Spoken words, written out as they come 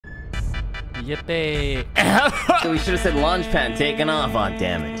Yippee. So we should have said launch pad taken off. Oh,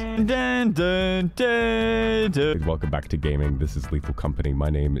 damn it. Dun, dun, dun, dun. Welcome back to gaming. This is Lethal Company. My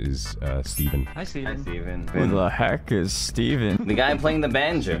name is Steven. Hi, Steven. Hi, Steven. Who the heck is Steven? The guy playing the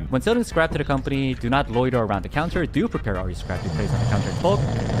banjo. When selling scrap to the company, do not loiter around the counter. Do prepare all your scrap to place on the counter in bulk.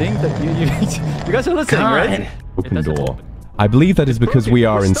 Think that you guys are listening, right? Open door. I believe that is because we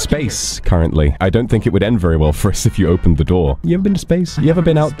are in space currently. I don't think it would end very well for us if you opened the door. You ever been to space? You ever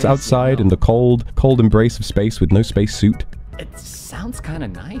been outside in the cold embrace of space with no space suit? It sounds kind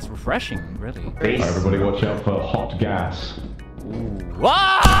of nice, refreshing, really. Everybody watch out for hot gas.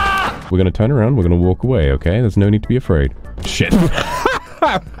 Ah! We're gonna turn around, we're gonna walk away, okay? There's no need to be afraid. Shit.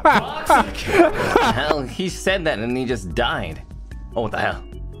 Hell, he said that and he just died. Oh, what the hell?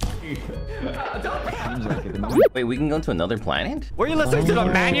 Wait, we can go to another planet? Were you listening to the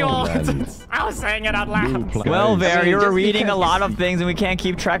manual? I was saying it out loud. Well, Bear, you were just reading a because- lot of things, and we can't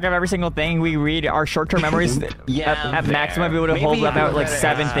keep track of every single thing. We read our short-term memories. At max, we might be able to hold about like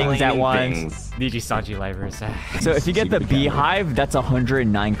 7 things at once. Niji Sanji livers. So if you get the beehive, that's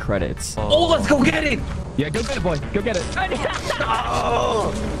 109 credits. Oh, let's go get it! Yeah, go get it, boy. Go get it.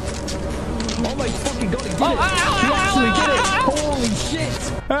 Oh, Oh my fucking god, he did it! He actually did it! Holy shit!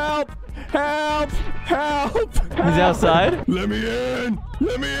 Help! Help! Help! He's outside. Let me in!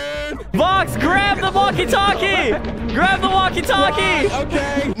 Let me in! Vox, grab the walkie-talkie! Grab the walkie-talkie!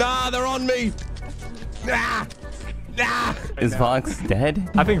 Okay! Nah, they're on me! Nah! Nah! is Fox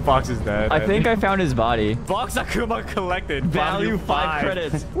dead? I think Fox is dead. I think I found his body. Fox Akuma collected. Value 5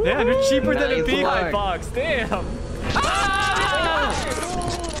 credits. Damn, you're cheaper than a Nice beehive, work. Fox. Damn.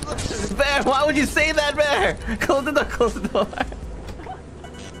 Bear, why would you say that, Bear? Close the door, close the door.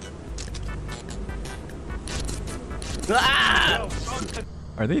 Ah!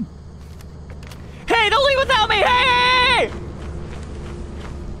 Are they? Hey, don't leave without me! Hey!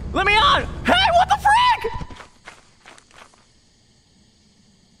 Let me on! Hey, what the frick?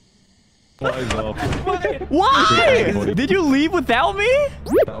 Why? Did you leave without me?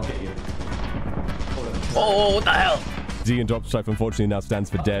 Oh, what the hell? Z and drop stripe unfortunately now stands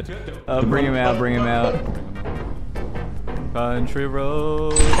for dead. Bring him out, bring him out. Country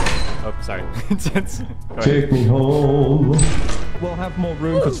road. Oh, sorry. Take me home. We'll have more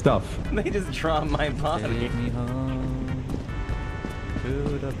room for stuff. They just dropped my body. Take me home to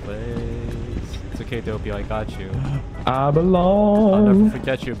the place. It's okay, Dopey. I got you. I I'll belong. never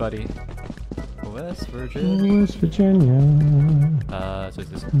forget you, buddy. West Virginia. West Virginia. So is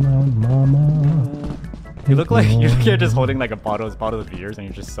this? Mama. You look like you're just holding like a bottle of beers, and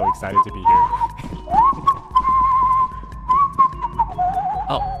you're just so excited to be here.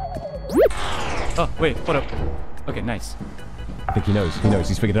 Oh, wait, hold up. Okay, nice. I think he knows. He knows.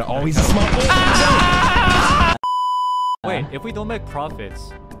 He's figured it out. Oh, he's a smart boy. Wait, if we don't make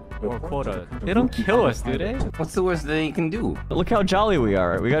profits or quota, they don't kill us, do they? What's the worst that you can do? Look how jolly we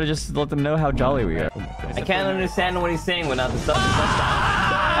are. We gotta just let them know how jolly we are. I can't understand what he's saying without the subtitles.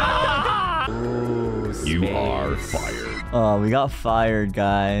 You are fired. Oh, we got fired,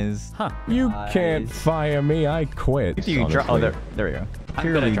 guys. Huh. You can't fire me. I quit. If you drop, oh, there we go. I'm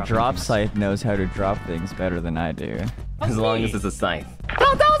good at Clearly, dropping Drop things. Scythe knows how to drop things better than I do. As long as it's a scythe.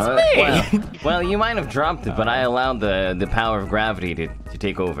 Oh, that was me! Well, you might have dropped it, but I allowed the power of gravity to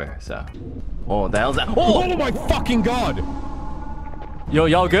take over, so. Oh, the hell's that? Oh! Oh my fucking god! Yo,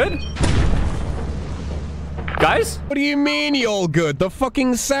 y'all good? Guys? What do you mean you're good? The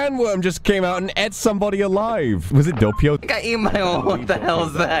fucking sandworm just came out and ate somebody alive. Was it Doppio? I ate my own. What the hell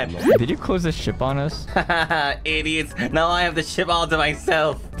is that? Did you close the ship on us? Idiots. Now I have the ship all to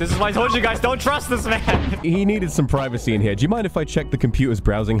myself. This is why I told you guys, don't trust this man! He needed some privacy in here. Do you mind if I check the computer's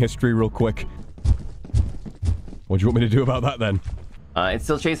browsing history real quick? What do you want me to do about that then? It's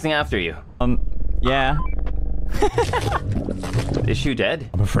still chasing after you. Yeah. Is she dead?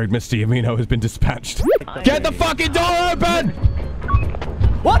 I'm afraid Mr. Yamino has been dispatched. Get the fucking door open!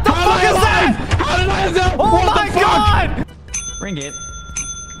 What the fuck is that? How did I end Oh my god! Ring it.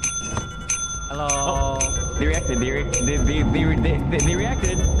 Hello. They reacted. They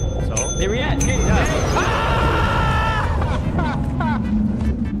reacted. So? They react.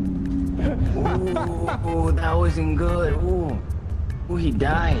 Ooh, that wasn't good. Ooh, he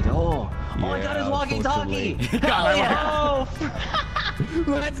died. Oh, I got his walkie-talkie. Hell yeah!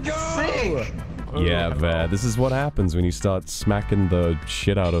 Let's go! Sick. Yeah, Ver, this is what happens when you start smacking the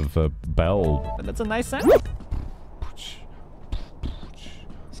shit out of a bell. That's a nice sound.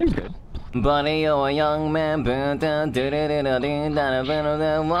 Seems good. Buddy, you're a young man.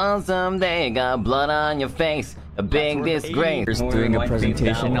 One someday got blood on your face. The big disgrace. Just doing a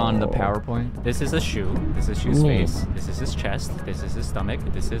presentation on the PowerPoint. This is a shoe. This is shoe's face. This is his chest. This is his stomach.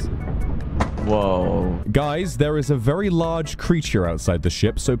 This is... Whoa. Guys, there is a very large creature outside the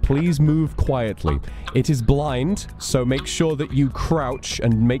ship, so please move quietly. It is blind, so make sure that you crouch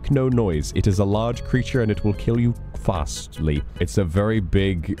and make no noise. It is a large creature and it will kill you fastly. It's a very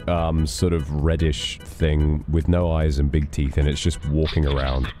big, sort of reddish thing with no eyes and big teeth, and it's just walking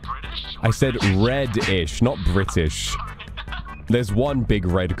around. I said reddish, not British. There's one big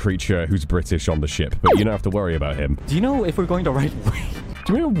red creature who's British on the ship, but you don't have to worry about him. Do you know if we're going the right way?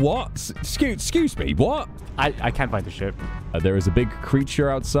 Do you know what? Excuse me, what? I can't find the ship. There is a big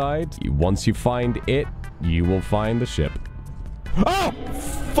creature outside. Once you find it, you will find the ship. Oh!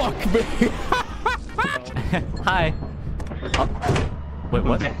 Fuck me! Hi. Oh. Wait,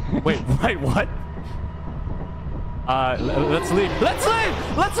 what? Wait, what? Let's leave. Let's leave!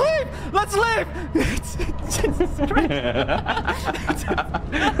 Let's leave! Let's leave! Jesus Christ.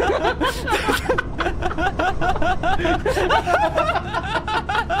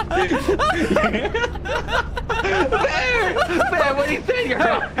 Bear, what do you say?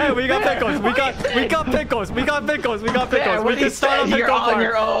 Hey, we got pickles. We got pickles. We got pickles. We can start on you're on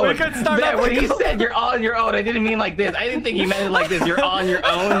your own. We can start on when he said you're on your own, I didn't mean like this. I didn't think he meant it like this. You're on your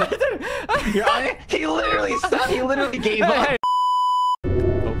own. You're on it. He literally stopped. He literally gave up. Hey.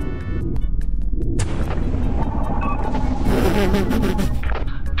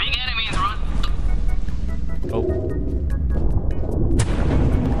 Big enemies, run. Oh.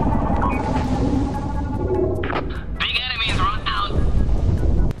 Big enemies, run out.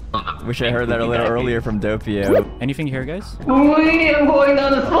 Wish I heard that a little earlier from Doppio. Anything here, guys? We are going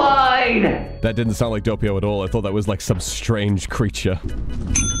down the slide. That didn't sound like Doppio at all. I thought that was like some strange creature.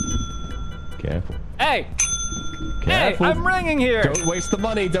 Careful. Hey! Careful. Hey, I'm ringing here! Don't waste the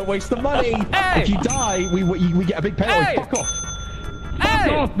money. Don't waste the money. Hey! If you die, we get a big payout. Hey! Fuck off. Hey!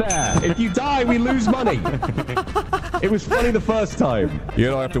 Fuck off there. If you die, we lose money. It was funny the first time. You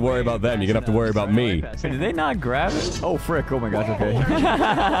don't have to worry about them. You're gonna have to worry about me. Hey, did they not grab it? Oh, frick. Oh my gosh, okay.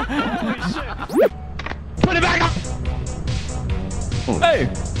 Put it back up. Hey!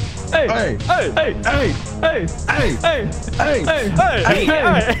 Hey! Hey! Hey! Hey! Hey! Hey! Hey! Hey!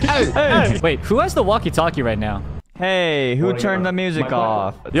 Hey! Hey! Wait, who has the walkie-talkie right now? Hey, who turned the music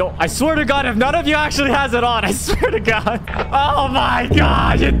off? Yo, I swear to God, if none of you actually has it on, I swear to God. Oh my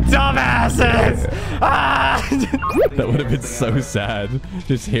God, you dumbasses! Ah! That would have been so sad,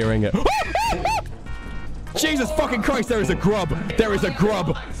 just hearing it. Jesus fucking Christ, there is a grub! There is a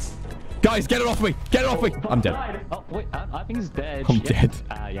grub! Guys, get it off me! Get it off me! I'm dead. Oh, wait, I think he's dead. I'm dead.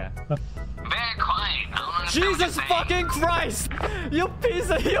 Yeah. Very quiet. I don't understand Jesus fucking Christ! You piece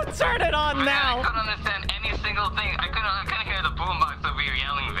of... You turn it on I now! couldn't understand any single thing. I couldn't hear the boombox that we were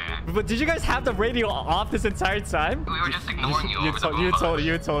yelling there. But did you guys have the radio off this entire time? We were just ignoring you over the boombox.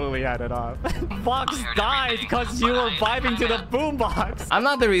 You totally had it off. Vox died because you were vibing to the boombox. I'm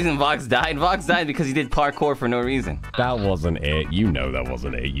not the reason Vox died. Vox died because he did parkour for no reason. That wasn't it. You know that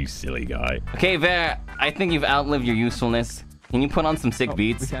wasn't it, you silly guy. Okay, Ver, I think you've outlived your usefulness. Can you put on some sick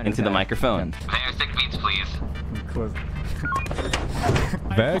beats into the microphone? Ver, sick beats, please. Close.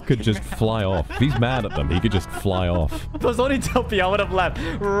 Ver could just fly off. If he's mad at them, he could just fly off. If it was only Topi, I would have left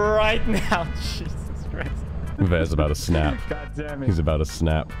right now. Jesus Christ. Ver's about to snap. God damn it. He's about to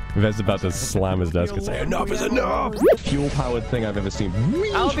snap. Ver's about to slam his desk and say, enough is enough! Fuel-powered thing I've ever seen.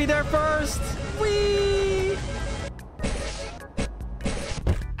 I'll be there first. Whee!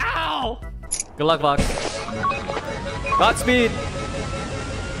 Ow! Good luck, Vox. Godspeed.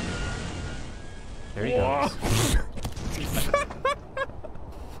 There he goes.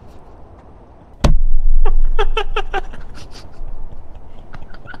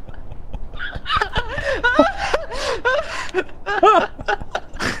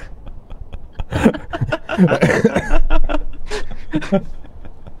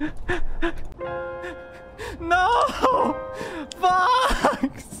 No!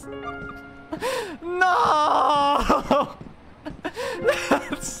 Fox! No!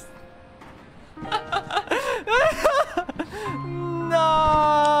 That's...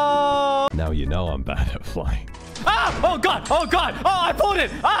 No! Now you know I'm bad at flying. Ah! Oh God! Oh God! Oh, I pulled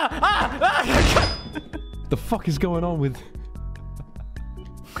it! The fuck is going on with...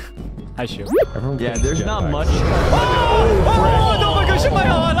 I shoot. Yeah, there's not much. Oh, no, my gosh, my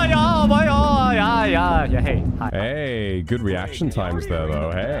God! Oh, my God! Yeah, hey. Hi. Hey, good reaction times there,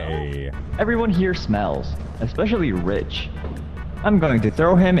 though. Hey. Everyone here smells, especially Rich. I'm going to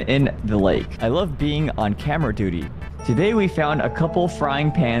throw him in the lake. I love being on camera duty. Today we found a couple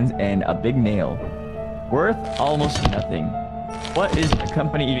frying pans and a big nail. Worth almost nothing. What is the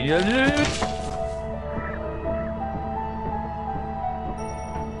company eating?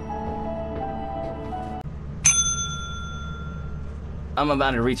 I'm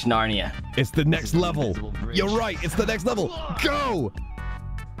about to reach Narnia. It's the next level. You're right. It's the next level. Go.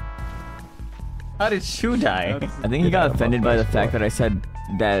 How did Shu die? I think he got offended by the fact that I said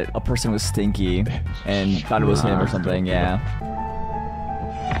that a person was stinky and thought it was him or something. Yeah.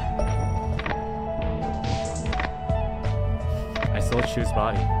 I sold Shu's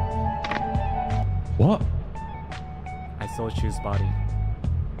body. What? I sold Shu's body.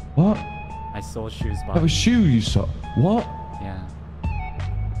 What? I sold Shu's body. That was Shu you saw. What? Yeah.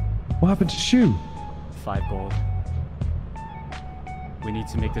 What happened to Shu? 5 gold. We need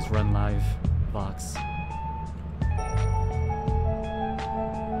to make this run live, Vox.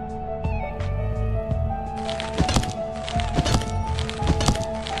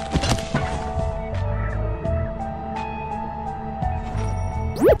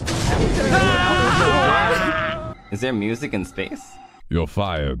 Is there music in space? You're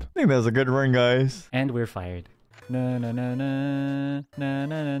fired. I think that was a good run, guys. And we're fired. Na na na na na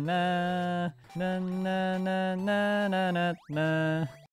na na na na na na na na na.